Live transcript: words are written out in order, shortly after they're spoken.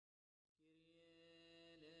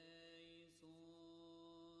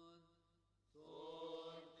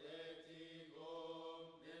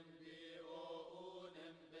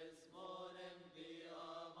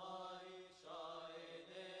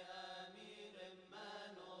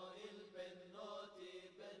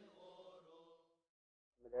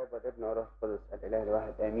الاب والابن والروح القدس الاله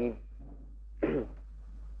الواحد امين.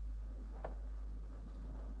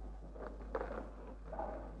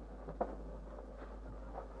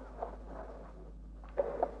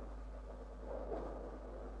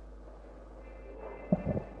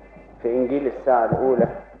 في انجيل الساعه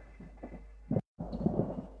الاولى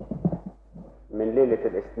من ليله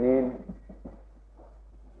الاثنين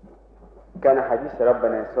كان حديث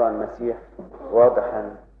ربنا يسوع المسيح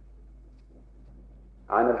واضحا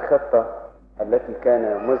عن الخطة التي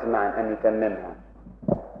كان مزمعا أن يتممها.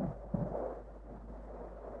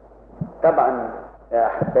 طبعا يا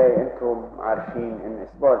أحبائي أنتم عارفين أن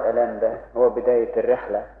أسبوع الآلام ده هو بداية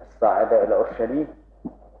الرحلة الصاعدة إلى أورشليم،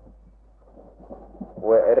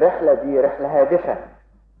 والرحلة دي رحلة هادفة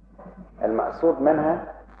المقصود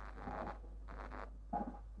منها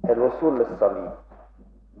الوصول للصليب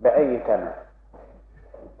بأي ثمن،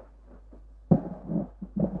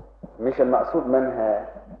 مش المقصود منها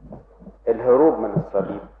الهروب من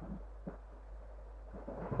الصليب.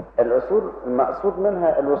 المقصود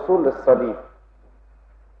منها الوصول للصليب،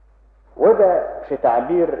 وده في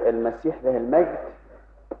تعبير المسيح له المجد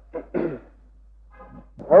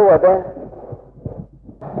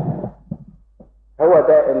هو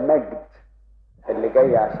ده المجد اللي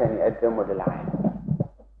جاي عشان يقدمه للعالم.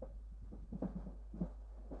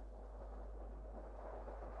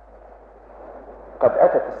 قد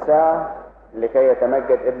أتت الساعة لكي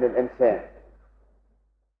يتمجد ابن الإنسان.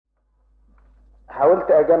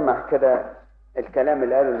 حاولت أجمع كده الكلام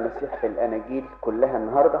اللي قاله المسيح في الأناجيل كلها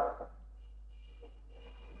النهاردة،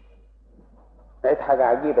 لقيت حاجة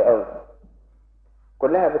عجيبة قوي،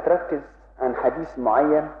 كلها بتركز عن حديث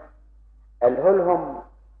معين قاله لهم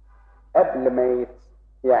قبل ما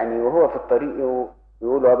يعني وهو في الطريق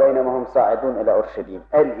يقول وبينما هم صاعدون إلى أورشليم.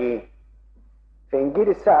 قال إيه في إنجيل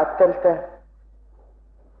الساعة الثالثة؟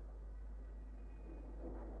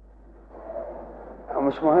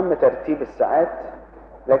 مش مهم ترتيب الساعات،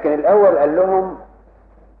 لكن الأول قال لهم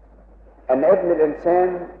أن ابن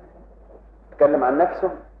الإنسان تكلم عن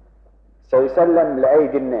نفسه سيسلم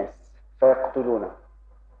لأيدي الناس فيقتلونه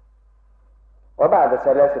وبعد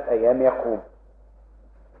 3 أيام يقوم.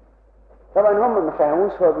 طبعا هم ما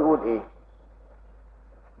فهموش هو بيقول إيه.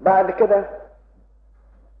 بعد كده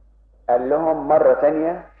قال لهم مرة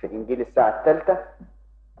تانية في إنجيل الساعة الثالثة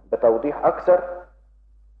بتوضيح أكثر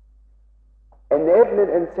ان ابن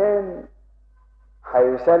الانسان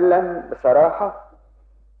هيسلم بصراحة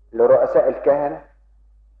لرؤساء الكهنة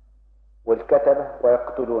والكتبة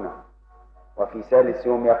ويقتلونه وفي 3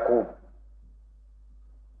 يوم يقوم.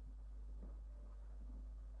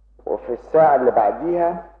 وفي الساعة اللي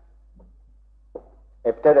بعديها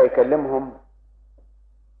ابتدى يكلمهم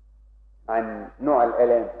عن نوع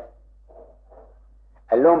الآلام.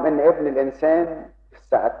 قال لهم ان ابن الانسان في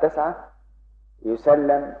الساعة 9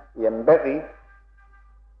 يسلم، ينبغي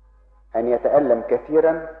أن يتألم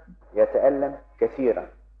كثيرا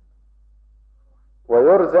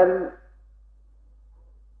ويرذل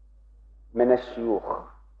من الشيوخ،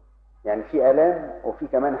 يعني في آلام وفي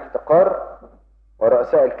كمان احتقار،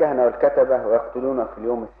 ورؤساء الكهنة والكتبة ويقتلونه في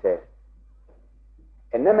اليوم الثالث.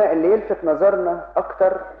 إنما اللي يلفت نظرنا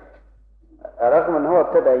أكتر رغم أن هو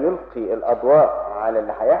ابتدى يلقي الأضواء على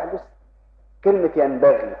اللي هيحدث كلمة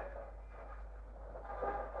ينبغي.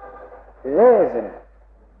 لازم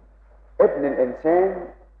ابن الإنسان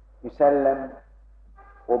يسلم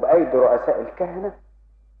وبأيدي رؤساء الكهنة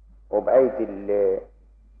وبأيدي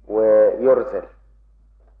ويرذل.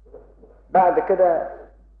 بعد كده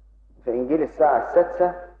في إنجيل الساعة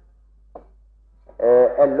السادسة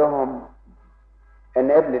قال لهم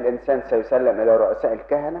أن ابن الإنسان سيسلم إلى رؤساء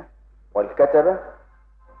الكهنة والكتبة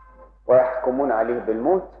ويحكمون عليه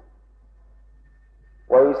بالموت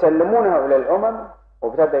ويسلمونه إلى الأمم،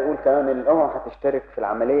 وابتدى يقول كمان ان الامم هتشترك في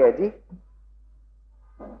العمليه دي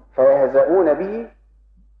فيهزؤون به،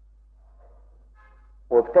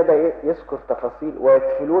 وابتدى يذكر تفاصيل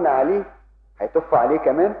ويدفلون عليه، هيتفوا عليه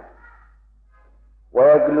كمان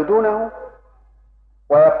ويجلدونه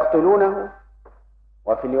ويقتلونه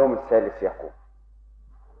وفي اليوم الثالث يقوم.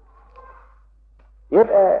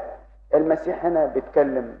 يبقى المسيح هنا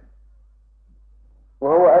بيتكلم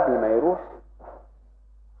وهو قبل ما يروح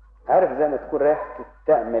عارف زي ما تكون رايح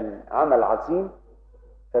تعمل عمل عظيم،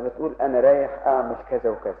 فبتقول انا رايح اعمل كذا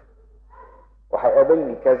وكذا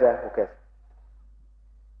وهيقابلني كذا وكذا.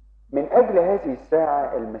 من اجل هذه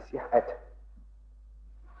الساعة المسيح اتى،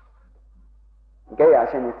 جاي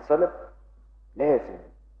عشان يتصلب لازم،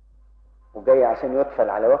 وجاي عشان يدفل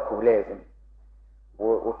على وجهه لازم.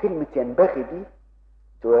 وكلمة ينبغي دي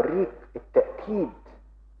توريك التأكيد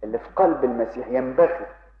اللي في قلب المسيح. ينبغي،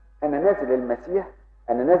 انا نازل المسيح،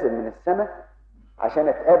 أنا نازل من السماء عشان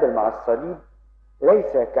اتقابل مع الصليب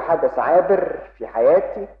ليس كحدث عابر في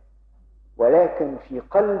حياتي، ولكن في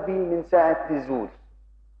قلبي من ساعة نزولي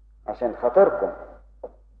عشان خاطركم.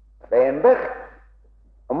 فينبغي،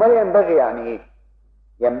 امال ينبغي يعني ايه؟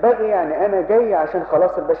 ينبغي يعني انا جاي عشان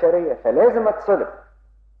خلاص البشرية، فلازم اتصلب.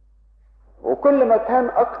 وكل ما كان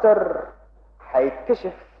اكتر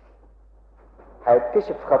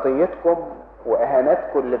هيتكشف خطيتكم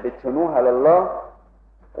واهاناتكم اللي بتهنوها لله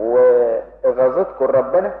واغاظتكم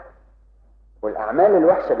لربنا والاعمال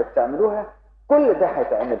الوحشه اللي بتعملوها، كل ده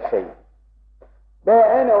هيتعمل فيا.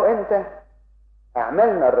 بقى انا وانت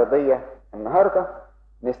اعمالنا الرضيه النهارده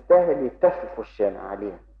نستاهل يتف في وشنا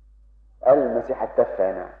عليها، قال المسيح اتف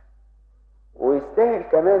انا، ويستاهل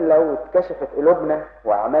كمان لو اتكشفت قلوبنا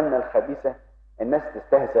واعمالنا الخبيثه الناس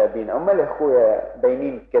تستهزأ بينا. امال يا اخويا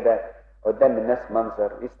باينين كده قدام الناس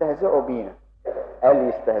منظر يستهزئوا بينا، قال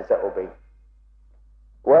يستهزئوا بينا.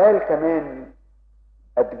 وقال كمان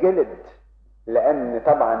اتجلد، لان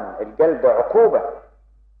طبعا الجلد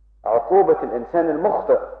عقوبة الانسان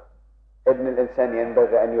المخطئ، ابن الانسان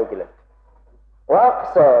ينبغي ان يجلد،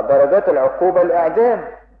 واقصى درجات العقوبة الاعدام،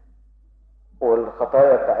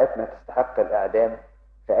 والخطايا بتاعتنا تستحق الاعدام،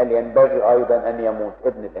 فقال ينبغي ايضا ان يموت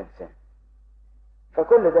ابن الانسان.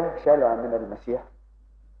 فكل ده شاله عننا المسيح،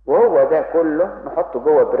 وهو ده كله نحطه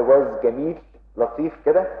جوه برواز جميل لطيف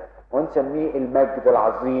كده ونسميه المجد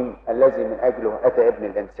العظيم الذي من اجله اتى ابن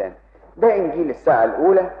الانسان. ده انجيل الساعة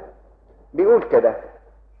الاولى بيقول كده.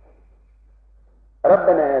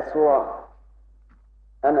 ربنا يسوع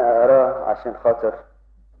انا اراه عشان خاطر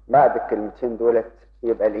بعد الكلمتين دولت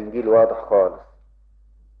يبقى الانجيل واضح خالص.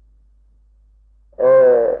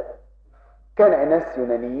 كان ناس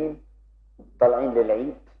يونانيين طالعين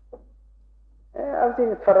للعيد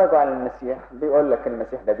عاوزين يتفرجوا على المسيح. بيقول لك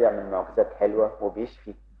المسيح ده بيعمل معجزات حلوة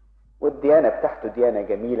وبيشفي، والديانة بتاعته ديانة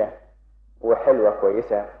جميلة وحلوة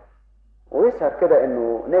كويسة، ويظهر كده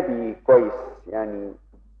انه نبي كويس، يعني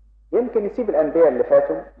يمكن يسيب الانبياء اللي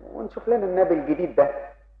فاتوا ونشوف لنا النبي الجديد ده،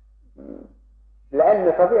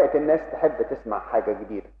 لان طبيعة الناس تحب تسمع حاجة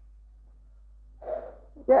جديدة.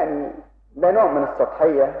 يعني ده نوع من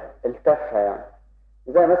السطحية التافهة، يعني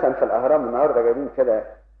زي مثلا في الاهرام النهارده جايبين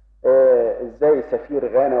كده ازاي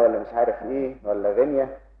سفير غانا ولا مش عارف ايه ولا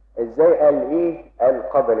غينيا ازاي قال ايه، قال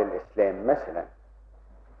قبل الاسلام مثلا،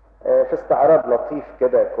 في استعراض لطيف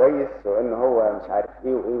كده كويس، وانه هو مش عارف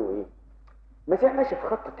ايه وايه وايه. المسيح ماشي في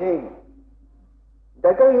خط تاني،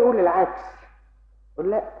 ده جاي يقول العكس.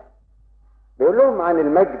 يقول لا، بيقول لهم عن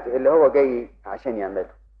المجد اللي هو جاي عشان يعمله.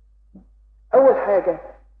 اول حاجة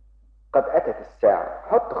قد اتت الساعة،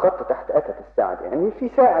 حط خط تحت اتت الساعة دي، يعني في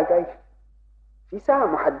ساعة جاية، في ساعة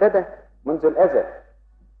محددة منذ الازل.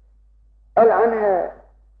 قال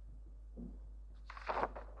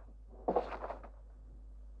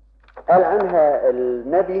عنها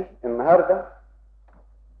النبي النهاردة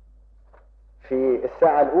في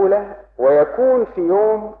الساعة الأولى: ويكون في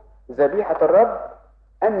يوم ذبيحة الرب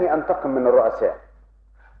أني أنتقم من الرؤساء.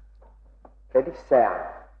 فدي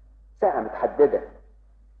الساعة، ساعة متحددة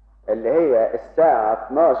اللي هي الساعة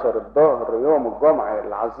 12 الظهر يوم الجمعة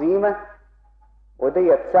العظيمة،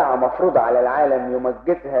 وديت ساعة مفروضة على العالم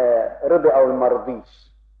يمجدها رضي أو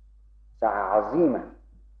المرضيش. ساعة عظيمة،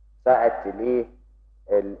 ساعة الايه؟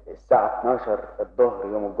 الساعة 12 الظهر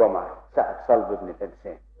يوم الجمعة، ساعة صلب ابن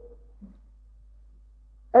الإنسان.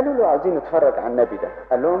 قالوا له عايزين نتفرج على النبي ده.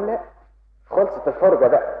 قال لهم لا، خلصت الفرجة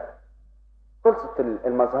بقى، خلصت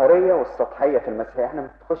المظهرية والسطحية في المسيح، احنا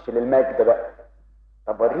بنخش للمجد بقى.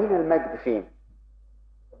 طب ورينا المجد فين؟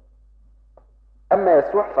 أما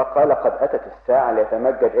يسوع فقال قد أتت الساعة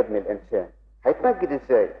ليتمجد ابن الإنسان. هيتمجد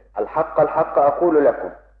ازاي؟ الحق الحق أقول لكم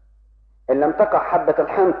إن لم تقع حبة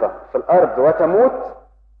الحنطة في الأرض وتموت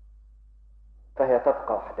فهي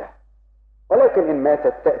تبقى وحدها، ولكن إن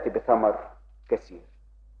ماتت تأتي بثمر كثير.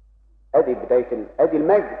 أدي بداية أدي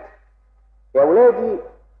المجد. يا ولادي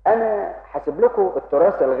أنا حاسب لكم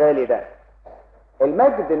التراث الغالي ده.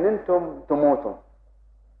 المجد إن أنتم تموتوا،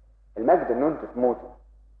 المجد إن أنتم تموتوا،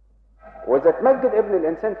 وإذا تمجد ابن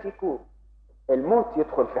الإنسان فيكم الموت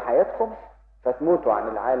يدخل في حياتكم فتموتوا عن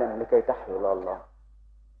العالم لكي تحيوا لله.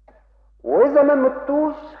 وإذا ما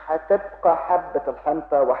متوش هتبقى حبة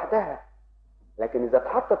الحنطة وحدها، لكن إذا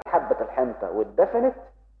اتحطت حبة الحنطة واتدفنت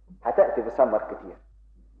هتأتي بثمر كتير.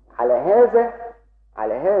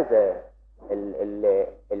 على هذا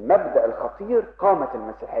المبدأ الخطير قامت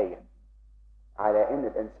المسيحية، على إن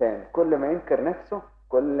الإنسان كل ما ينكر نفسه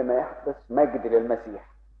كل ما يحدث مجد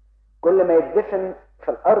للمسيح، كل ما يدفن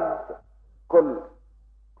في الأرض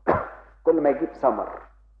كل ما يجيب ثمر.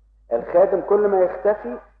 الخادم كل ما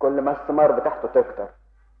يختفي كل ما الثمار بتاعته تكتر.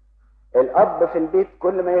 الأب في البيت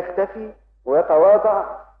كل ما يختفي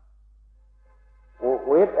ويتواضع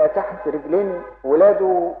ويبقى تحت رجلين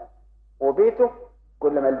ولاده وبيته،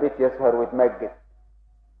 كل ما البيت يسهر ويتمجد.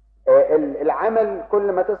 العمل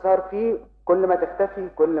كل ما تسهر فيه كل ما تختفي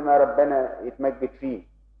كل ما ربنا يتمجد فيه.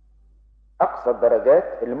 أقصى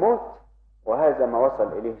الدرجات الموت، وهذا ما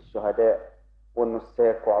وصل إليه الشهداء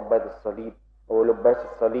والنساك وعباد الصليب ولباس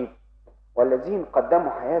الصليب، والذين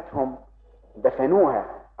قدموا حياتهم دفنوها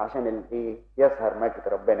عشان يظهر مجد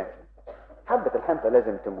ربنا فيه. حبة الحنطة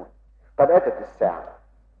لازم تموت. قد أتت الساعة.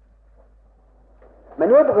 من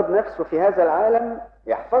يبغض نفسه في هذا العالم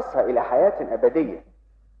يحفظها إلى حياة أبدية.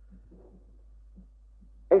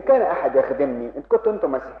 إن كان أحد يخدمني، إن كنتم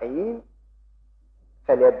أنتم مسيحيين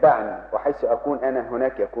فليتبعني، وحيث أكون أنا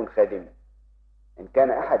هناك يكون خادمي. إن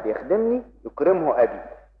كان أحد يخدمني يكرمه أبي.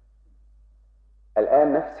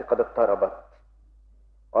 الآن نفسي قد اضطربت،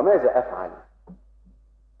 وماذا أفعل؟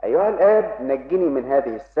 أيها الآب نجني من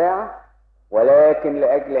هذه الساعة، ولكن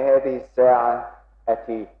لأجل هذه الساعة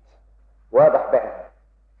أتيت. واضح بقى.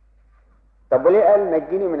 طب وليه قال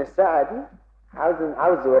نجني من الساعة دي؟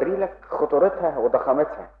 عاوز يوري لك خطورتها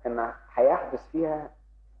وضخامتها، إن هيحدث فيها.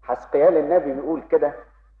 حسقيال النبي بيقول كده: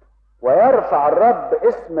 ويرفع الرب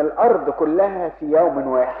اسم الأرض كلها في يوم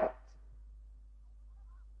واحد.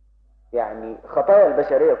 يعني خطايا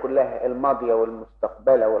البشرية كلها الماضية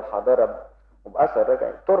والمستقبلة والحاضرة وبأثر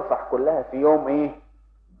رجعي ترفع كلها في يوم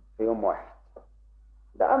في يوم واحد.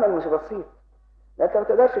 ده أمل مش بسيط. لا انت ما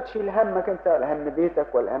تقدرش تشيل همك انت ولا هم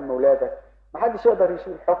بيتك ولا هم ولادك. محدش يقدر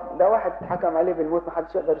يشيل حكم. ده واحد حكم عليه بالموت،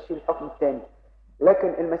 محدش يقدر يشيل الحكم التاني.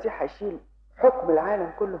 لكن المسيح هيشيل حكم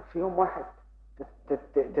العالم كله في يوم واحد.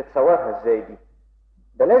 تتصورها ازاي دي؟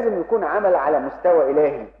 ده لازم يكون عمل على مستوى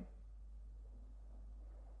إلهي.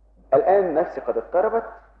 الآن نفسي قد اضطربت،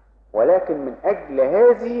 ولكن من أجل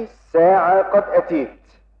هذه الساعة قد أتيت.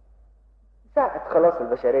 ساعة خلاص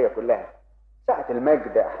البشرية كلها، ساعة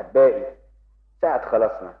المجد أحبائي، ساعة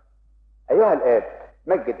خلاصنا. أيها الآب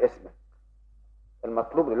مجد اسمك.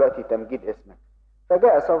 المطلوب دلوقتي تمجيد اسمك.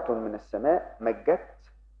 فجاء صوت من السماء: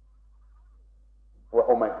 مجدت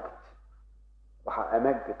وأمجد،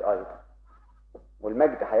 وهأمجد أيضا،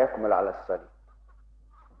 والمجد هيكمل على الصليب.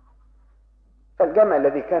 فالجمع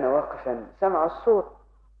الذي كان واقفا سمع الصوت،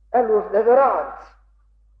 قالوا ده رعد،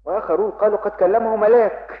 وآخرون قالوا قد كلمه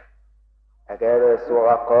ملاك. أجاب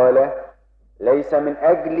يسوع قال: ليس من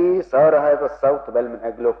أجلي صار هذا الصوت، بل من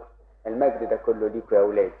أجلكم. المجد ده كله ليكم يا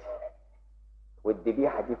أولادي،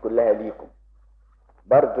 والذبيحة دي كلها ليكم.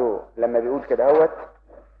 برضو لما بيقول كده هوت: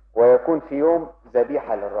 ويكون في يوم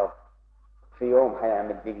ذبيحة للرب. في يوم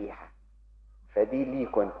هيعمل ذبيحة، فدي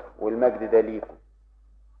ليكم انتوا، والمجد ده ليكم.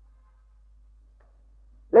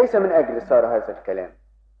 ليس من أجل صار هذا الكلام،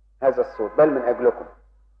 هذا الصوت، بل من أجلكم.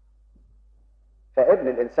 فابن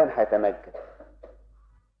الإنسان هيتمجد.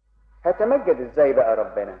 هيتمجد ازاي بقى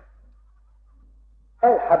ربنا؟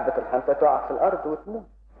 قال حبة الحنطة تقع في الأرض وتموت.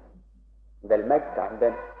 ده المجد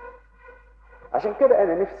عندنا. عشان كده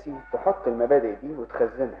أنا نفسي تحط المبادئ دي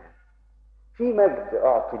وتخزنها. في مجد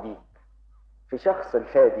أعطي ليك في شخص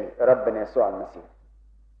الفادي ربنا يسوع المسيح،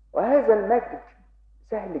 وهذا المجد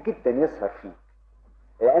سهل جدا يظهر فيك،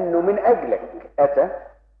 لأنه من أجلك أتى،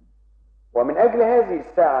 ومن أجل هذه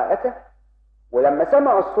الساعة أتى. ولما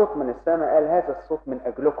سمع الصوت من السماء قال: هذا الصوت من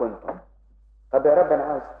أجلكم انتم. طب يا رب أنا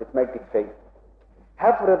عاوز تتمجد فيا.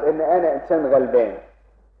 هفرض إن أنا إنسان غلبان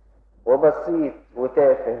وبسيط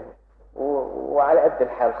وتافه وعلى قد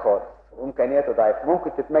الحال خالص وإمكانياته ضعيفة،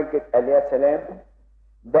 ممكن تتمجد؟ قال: يا سلام،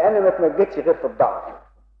 ده أنا ما اتمجدش غير في الضعف.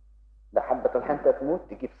 ده حبة الحنطة تموت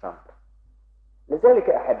تجيب ثمر. لذلك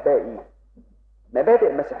أحبائي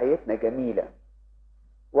مبادئ مسيحيتنا جميلة،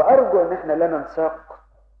 وأرجو إن احنا لا ننساق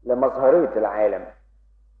لمظهرية العالم.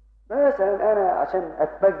 مثلا أنا عشان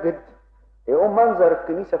أتمجد يقوم منظر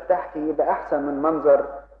الكنيسة بتاعتي يبقى أحسن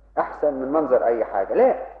من منظر أي حاجة.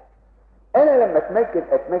 لا، أنا لما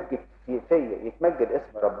أتمجد فيا يتمجد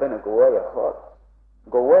اسم ربنا جوايا خالص.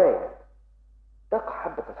 جوايا تقع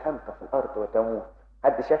حبة الحنطة في الأرض وتموت.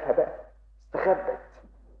 حد شافها بقى؟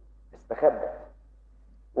 استخبت.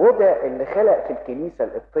 وده اللي خلق في الكنيسة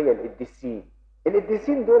القبطية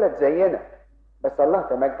القديسين دولت زينا، بس الله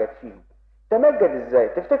تمجد فيهم. تمجد ازاي؟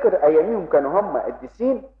 تفتكر اياميهم كانوا هم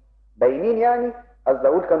قديسين باينين؟ يعني قصدي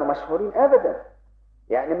اقول كانوا مشهورين؟ ابدا.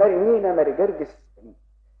 يعني ماري جرجس،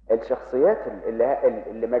 الشخصيات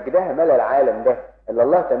اللي مجدها ملا العالم ده، اللي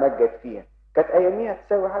الله تمجد فيها، كانت اياميها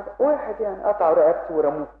تساوي حاجه واحد، يعني قطعوا رقبته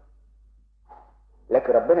ورموه.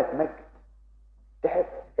 لكن ربنا تمجد. تحب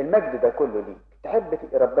المجد ده كله ليك؟ تحب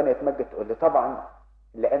ربنا يتمجد؟ تقول لي طبعا،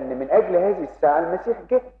 لان من اجل هذه الساعه المسيح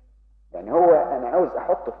جه. يعني هو انا عاوز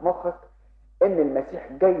احط في مخك ان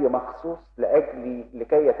المسيح جاي مخصوص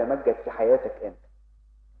لكي يتمجد في حياتك انت،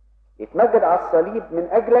 يتمجد على الصليب من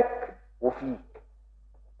اجلك وفيك.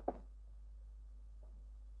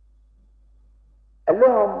 قال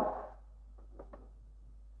لهم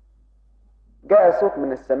جاء صوت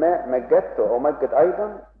من السماء مجدت وأمجد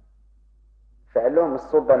أيضا. فقال لهم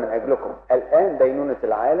الصوت ده من أجلكم، الآن دينونة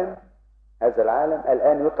العالم، هذا العالم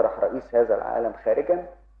الآن يطرح رئيس هذا العالم خارجا،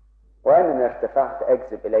 وأنا إن ارتفعت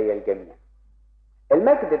أجذب إلي الجميع.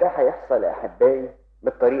 المجد ده هيحصل يا أحبائي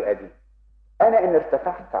بالطريقة دي. أنا إن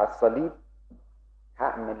ارتفعت على الصليب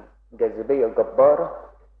هعمل جاذبية جبارة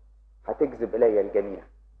هتجذب إلي الجميع،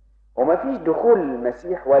 ومفيش دخول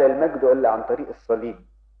المسيح ولا المجد إلا عن طريق الصليب.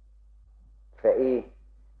 فايه؟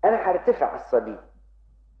 انا هرتفع على الصليب،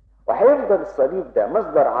 وهيفضل الصليب ده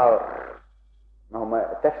مصدر عار، ما هم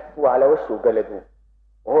تفوا على وشه وجلدوه،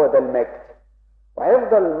 وهو ده المجد.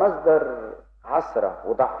 وهيفضل مصدر عثرة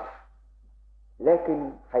وضعف،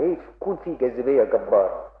 لكن هيكون فيه جاذبية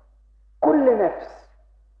جبارة. كل نفس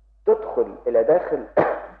تدخل الى داخل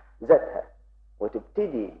ذاتها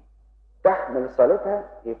وتبتدي تحمل صليبها،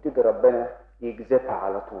 يبتدي ربنا يجذبها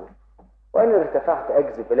على طول. وأنا ارتفعت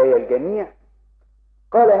أجذب إلي الجميع.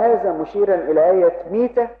 قال هذا مشيرا إلى آية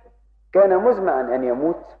ميتة كان مزمعا أن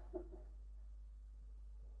يموت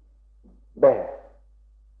بها.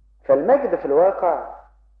 فالمجد في الواقع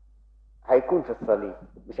هيكون في الصليب،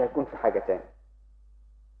 مش هيكون في حاجة تانية.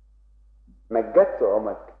 مجدت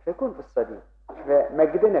وأمجد هيكون في الصليب.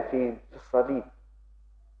 فمجدنا فين؟ في الصليب.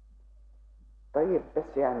 طيب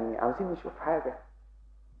بس يعني عاوزين نشوف حاجة.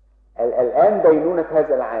 الآن دينونة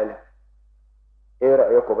هذا العالم، ايه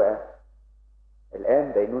رأيكم بقى؟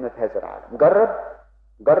 الآن دينونة هذا العالم.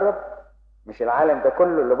 جرب مش العالم ده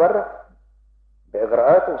كله اللي بره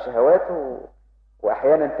بإغراءاته وشهواته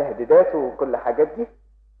وأحيانا تهديداته وكل حاجات دي.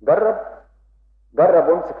 جرب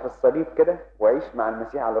وامسك في الصليب كده وعيش مع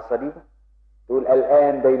المسيح على صليبه. تقول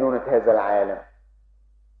الآن دينونة هذا العالم.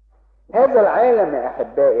 هذا العالم يا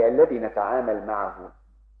أحبائي الذي نتعامل معه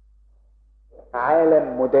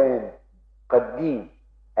عالم مدان قديم.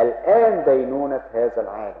 الآن دينونة هذا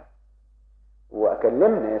العالم.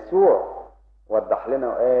 وأكلمنا يسوع وضح لنا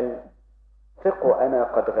وقال ثقوا أنا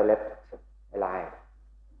قد غلبت العالم.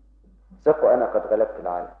 ثقوا أنا قد غلبت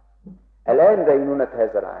العالم. الآن دينونة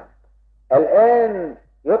هذا العالم. الآن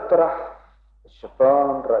يطرح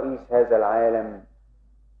الشيطان رئيس هذا العالم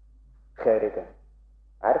خارجا.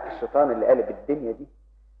 عارف الشيطان اللي قلب الدنيا دي،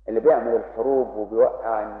 اللي بيعمل الحروب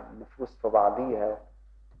وبيوقع النفوس في بعضيها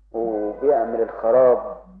وبيعمل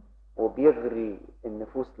الخراب وبيغري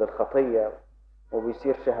النفوس للخطية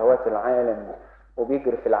وبيصير شهوات العالم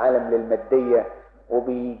وبيجري في العالم للمادية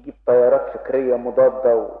وبيجيب طيارات فكرية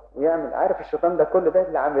مضادة ويعمل. عارف الشيطان ده كل ده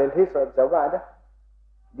اللي عامل الهيصة الزوبعة ده،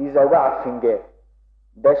 دي زوبعة في فنجان.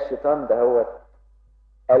 ده الشيطان ده هو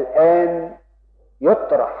الآن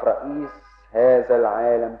يطرح رئيس هذا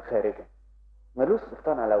العالم خارجا. ملوش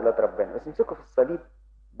سلطان على أولاد ربنا، بس امسكوا في الصليب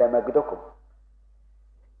ده مجدكم.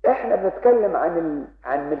 احنا بنتكلم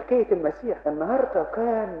عن ملكية المسيح. النهاردة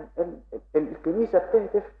كان الكنيسة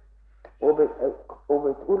بتهتف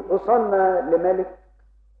وبتقول أصلنا لملك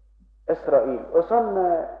إسرائيل،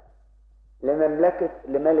 أصلنا لملك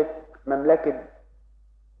مملكة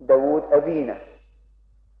داوود أبينا،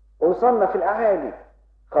 وصلنا في الأعالي،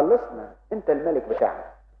 خلصنا، انت الملك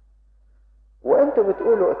بتاعنا. وانتوا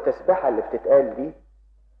بتقولوا التسبيحة اللي بتتقال دي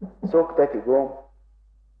سوكتة جوم،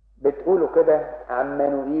 بتقولوا كده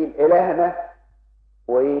عمانوئيل إلهنا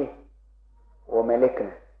وإيه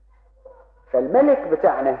وملكنا. فالملك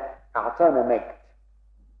بتاعنا أعطانا مجد،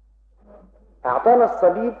 أعطانا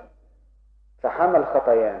الصليب فحمل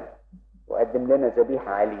خطايانا وقدم لنا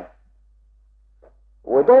ذبيحة عليه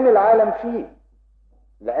ودان العالم فيه،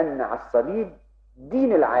 لأن على الصليب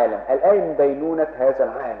دين العالم. الآن دينونة هذا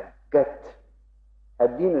العالم جت.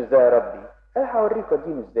 هدينه ازاي يا ربي؟ أنا هوريكم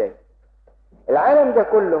هدينه ازاي. العالم ده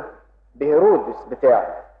كله بهيرودس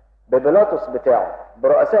بتاعه، ببيلاطس بتاعه،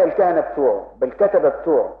 برؤساء الكهنة بتوعه، بالكتبة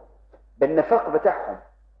بتوعه، بالنفاق بتاعهم،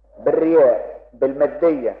 بالرياء،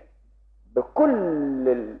 بالمادية، بكل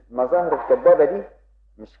المظاهر الكذابة دي،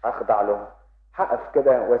 مش هخضع لهم. هقف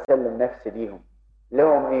كده واسلم نفسي ليهم.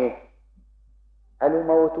 لهم ايه؟ قالوا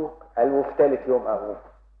موتوك، قالوا في ثالث يوم اقوم.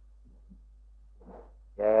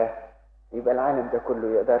 يبقى العالم ده كله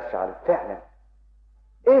يقدرش على فعلا.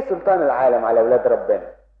 ايه سلطان العالم على اولاد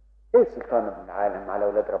ربنا؟ ايه سلطان العالم على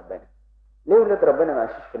اولاد ربنا؟ ليه اولاد ربنا ما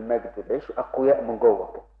عايشوش في المجد ويعيشوا اقوياء من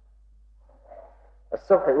جوه كده؟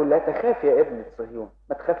 الصبح يقول لا تخاف يا ابن صهيون،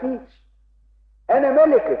 ما تخافيش، انا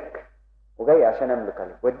ملكك وجاي عشان املك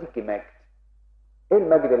عليك واديكي مجد. ايه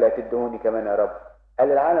المجد اللي هتدهوني كمان يا رب؟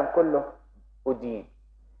 قال العالم كله ودين.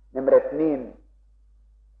 نمرة 2،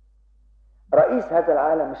 رئيس هذا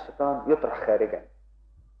العالم الشيطان يطرح خارجا،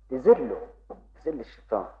 تذل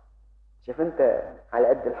الشيطان. شوف انت على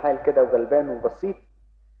قد الحال كده وغلبان وبسيط،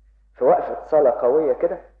 في وقفة صلاة قوية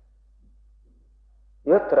كده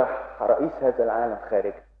يطرح رئيس هذا العالم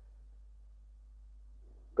خارجا.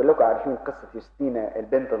 كلكم عارفين قصة يوستينا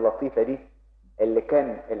البنت اللطيفة دي، اللي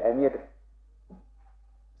كان الأمير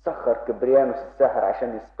سخر كبريانوس الساحر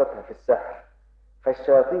عشان يسقطها في السحر،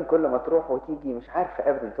 فالشياطين كل ما تروح وتيجي مش عارفة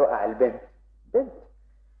أبدا توقع البنت.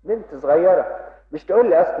 بنت صغيرة. مش تقول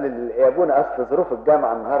لي أصل يا أبونا أصل ظروف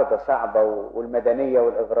الجامعة النهاردة صعبة والمدنية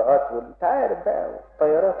والإغراءات وانت عارف بقى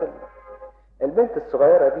والطيارات البنت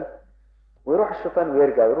الصغيرة دي. ويروح الشيطان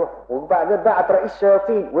ويرجع يروح، وبعدين بعت رئيس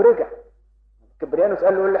شياطين ورجع. كبريانوس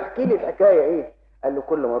قال له احكي لي الحكاية ايه؟ قال له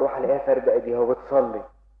كل ما اروح الاقيها فاردة ايديها وبتصلي.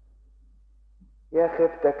 يا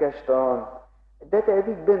خفتك يا شيطان، ده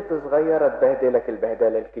تأديك بنت صغيرة تبهدلك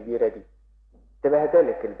البهدلة الكبيرة دي،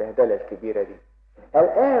 تبهدلك البهدلة الكبيرة دي.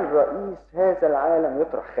 الآن رئيس هذا العالم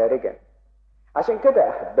يطرح خارجا. عشان كده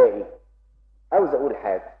أحبائي عاوز أقول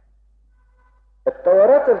حاجة،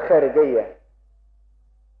 التيارات الخارجية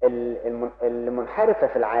المنحرفة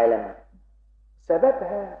في العالم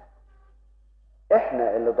سببها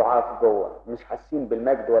احنا اللي ضعاف جوه، مش حاسين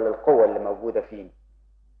بالمجد ولا القوة اللي موجودة فينا.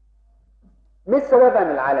 مش سببها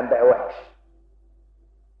ان العالم بقى وحش،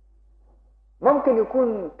 ممكن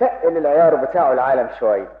يكون تقل العيار بتاعه العالم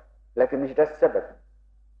شوية، لكن مش ده السبب.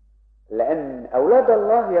 لأن أولاد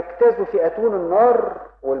الله يجتازوا في أتون النار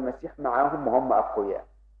والمسيح معاهم وهم أقوياء.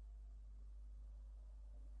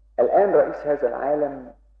 الآن رئيس هذا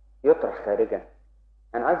العالم يطرح خارجا.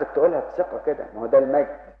 أنا عايزك تقولها بثقة كده، ما هو ده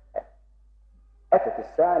المجد. أتت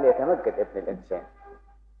الساعة ليتمجد ابن الإنسان.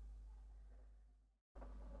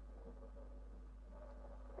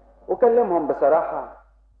 وكلمهم بصراحة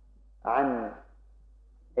عن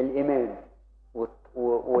الإيمان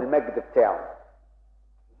والمجد بتاعه.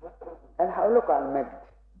 أنا هقول لكم عن المجد.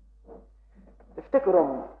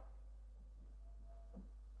 تفتكروا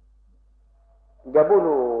جابوا له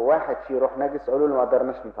واحد فيه روح نجس، قالوا له ما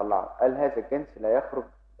قدرناش نطلعه، قال هذا الجنس لا يخرج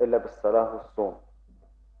إلا بالصلاة والصوم.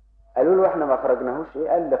 قالوا له احنا ما خرجناهوش ايه؟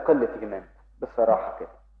 قال لقلة إيمان. بصراحة كده،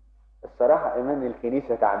 الصراحة إيمان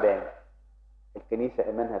الكنيسة تعبان، الكنيسة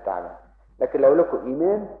إيمانها تعبان. لكن لو لكم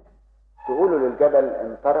إيمان تقولوا للجبل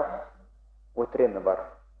انطرح وترمي بره.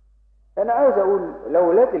 أنا عاوز أقول لو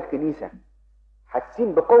ولاد الكنيسة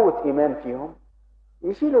حاسين بقوة إيمان فيهم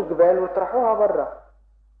يشيلوا الجبال ويطرحوها بره،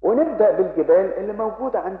 ونبدأ بالجبال اللي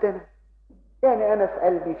موجودة عندنا. يعني أنا في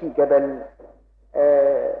قلبي في جبل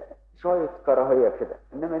شوية كراهية كده،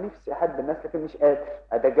 إنما نفسي أحب الناس لكن مش قادر.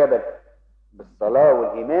 ده جبل بالصلاة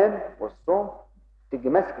والإيمان والصوم تيجي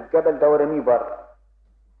ماسك الجبل ده ورميه بره.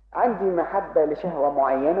 عندي محبة لشهوة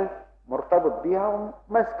معينة مرتبط بيها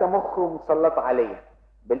وماسكة مخه ومسلطة عليا.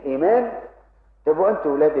 بالإيمان تبقوا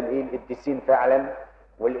أنتوا ولاد القديسين فعلا،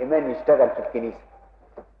 والإيمان يشتغل في الكنيسة،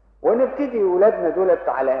 ونبتدي ولادنا دولت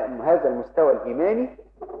على هذا المستوى الإيماني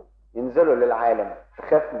ينزلوا للعالم.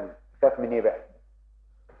 تخاف من إيه بقى؟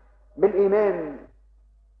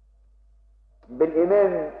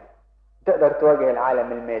 بالإيمان تقدر تواجه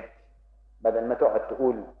العالم المادي، بدل ما تقعد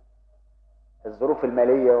تقول الظروف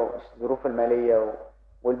المالية ومش الظروف المالية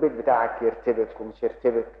والبيت بتاعك يرتبك ومش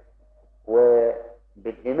يرتبك.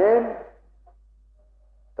 وبالإيمان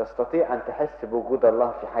تستطيع أن تحس بوجود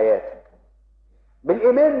الله في حياتك.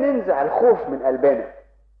 بالإيمان ننزع الخوف من قلبنا.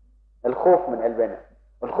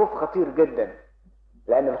 الخوف خطير جدا،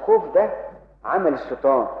 لأن الخوف ده عمل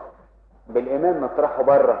الشيطان. بالإيمان نطرحه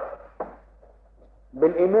بره.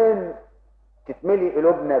 بالإيمان تتملي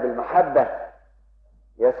قلوبنا بالمحبة.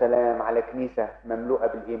 يا سلام على كنيسة مملوءة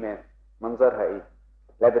بالإيمان، منظرها إيه؟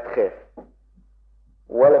 لا بتخاف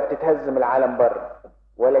ولا بتتهزم العالم بره،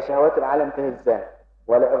 ولا شهوات العالم تهزها،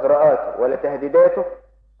 ولا إغراءاته ولا تهديداته،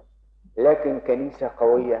 لكن كنيسة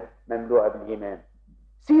قوية مملوءة بالإيمان.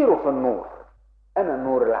 سيروا في النور، أنا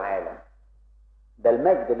نور العالم. ده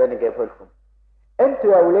المجد اللي أنا جايبه لكم.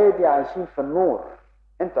 أنتوا يا أولادي عايشين في النور،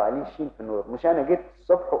 أنتوا عايشين في النور. مش أنا جيت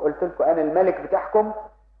الصبح وقلت لكم أنا الملك بتاعكم،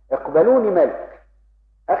 اقبلوني ملك،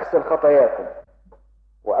 أغسل خطاياكم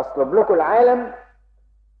وأصلب لكم العالم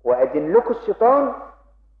وأدين لكم الشيطان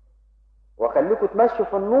وأخليكم تمشوا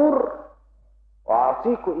في النور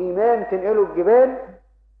وأعطيكم إيمان تنقلوا الجبال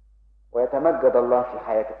ويتمجد الله في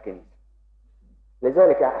حياة الكنيسة.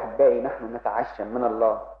 لذلك يا أحبائي نحن نتعشم من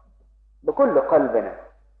الله بكل قلبنا،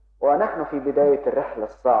 ونحن في بداية الرحلة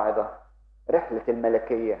الصاعدة، رحلة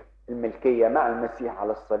الملكية مع المسيح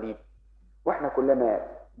على الصليب، وإحنا كلنا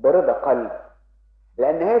برضا قلب،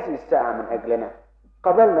 لأن هذه الساعة من أجلنا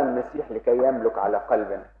قبلنا المسيح لكي يملك على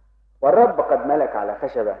قلبنا. والرب قد ملك على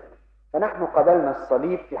خشبة، فنحن قبلنا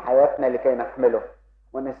الصليب في حياتنا لكي نحمله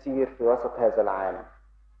ونسير في وسط هذا العالم.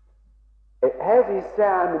 هذه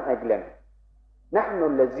الساعة من أجلنا، نحن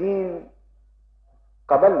الذين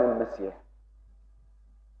قبلنا المسيح.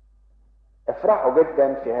 افرحوا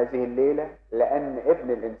جدا في هذه الليلة، لأن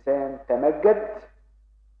ابن الإنسان تمجد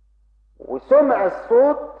وسمع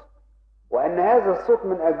الصوت، وأن هذا الصوت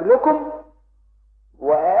من أجلكم،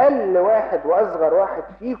 وأقل واحد وأصغر واحد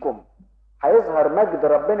فيكم هيظهر مجد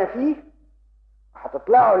ربنا فيه.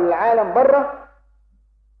 هتطلعوا للعالم بره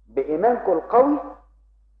بإيمانكم القوي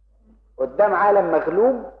قدام عالم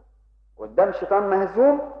مغلوب، قدام شيطان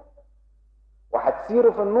مهزوم،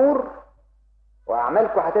 وهتسيروا في النور،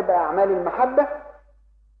 وأعمالكم هتبقى أعمال المحبة،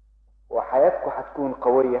 وحياتكم هتكون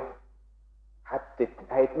قوية.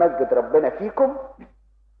 هيتمجد ربنا فيكم،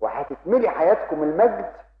 وهتتملي حياتكم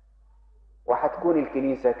المجد، وهتكون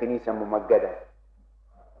الكنيسة كنيسة ممجدة.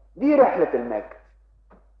 دي رحلة المجد،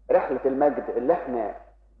 رحلة المجد اللي احنا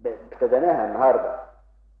ابتديناها النهاردة.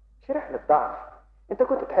 مش رحلة ضعف. انت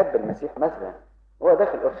كنت تحب المسيح مثلا هو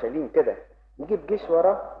داخل اورشليم كده يجيب جيش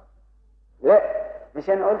وراه؟ لا، مش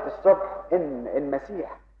انا قلت الصبح ان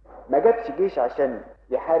المسيح ما جابش جيش عشان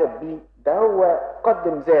يحارب بيه، ده هو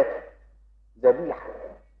قدم ذاته ذبيحة.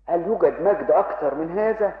 هل يوجد مجد اكتر من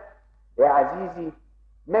هذا يا عزيزي؟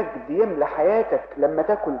 مجد يملى حياتك لما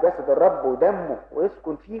تاكل جسد الرب ودمه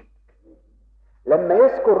ويسكن فيك، لما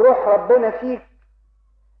يسكن روح ربنا فيك،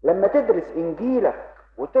 لما تدرس انجيلك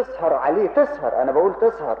وتسهر عليه. تسهر، انا بقول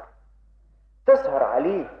تسهر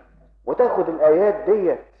عليه وتاخد الايات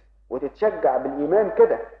ديت وتتشجع بالايمان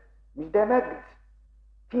كده. مش ده مجد؟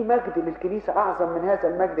 في مجد للكنيسة اعظم من هذا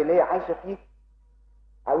المجد اللي هي عايشة فيه؟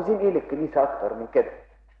 عاوزين ايه للكنيسة اكتر من كده؟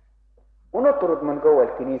 ونطرد من جوه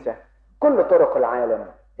الكنيسة كل طرق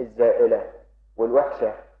العالم الزائلة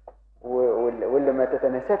والوحشة واللي ما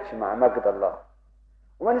تتناسبش مع مجد الله،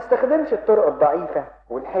 وما نستخدمش الطرق الضعيفة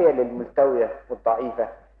والحيل الملتوية والضعيفة،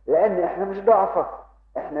 لأن احنا مش ضعفة،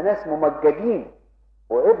 احنا ناس ممجدين،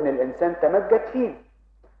 وابن الإنسان تمجد فيه.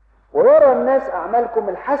 ويرى الناس أعمالكم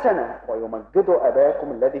الحسنة ويمجدوا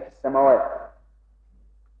أباكم الذي في السماوات.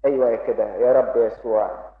 أيوة يا كده يا رب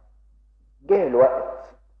يسوع، جه الوقت،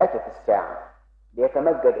 أتت الساعة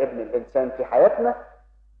ليتمجد ابن الإنسان في حياتنا،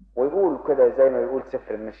 ويقول كده زي ما يقول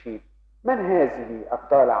سفر النشيد: من هذه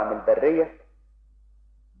الطالعة من البرية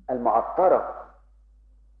المعطرة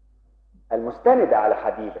المستندة على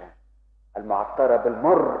حبيبها، المعطرة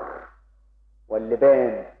بالمر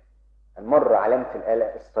واللبان. المر علامة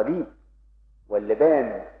الصليب،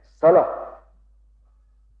 واللبان الصلاة،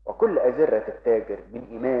 وكل أزرة التاجر من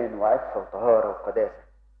إيمان وعفة وطهارة وقداسة.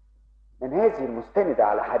 من هذه المستندة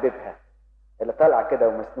على حبيبها، اللي طالعة كده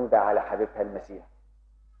ومسنودة على حبيبها المسيح،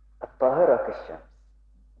 الطاهرة كالشمس،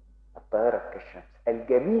 الطاهرة كالشمس،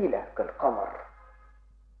 الجميلة كالقمر،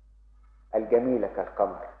 الجميلة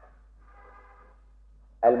كالقمر،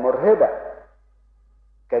 المرهبة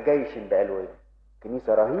كجيش بألوية.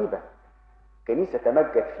 كنيسة رهيبة، كنيسة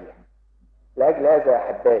تمجد فيها. لأجل هذا يا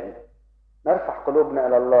أحبائي نرفع قلوبنا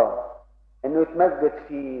إلى الله إنه يتمجد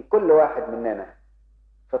في كل واحد مننا،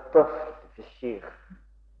 في الطفل، في الشيخ،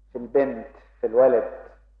 في البنت، في الولد.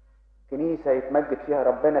 كنيسة يتمجد فيها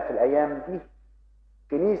ربنا في الأيام دي،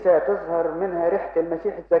 كنيسة تظهر منها ريحة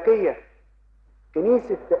المسيح الزكية،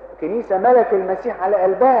 كنيسة ملك المسيح على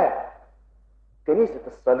قلبها، كنيسة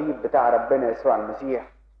الصليب بتاع ربنا يسوع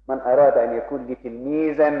المسيح. من أراد أن يكون لي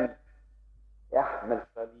تلميذا يحمل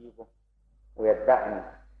صليبه ويتبعني.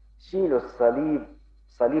 شيلوا الصليب،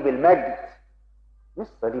 صليب المجد، مش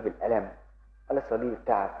صليب الألم ولا صليب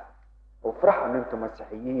التعب، وافرحوا ان انتم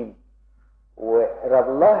مسيحيين،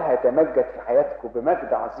 والله هيتمجد في حياتكم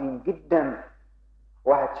بمجد عظيم جدا،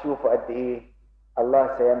 وهتشوفوا قد ايه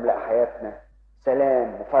الله سيملأ حياتنا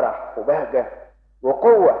سلام وفرح وبهجة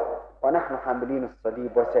وقوة، ونحن حاملين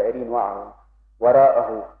الصليب وسائرين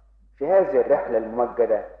وراءه في هذه الرحلة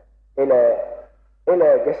الممجدة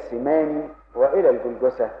إلى جسماني وإلى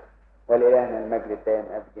الجلجسة. ولإلهنا المجد الدائم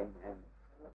أبدا. آمين.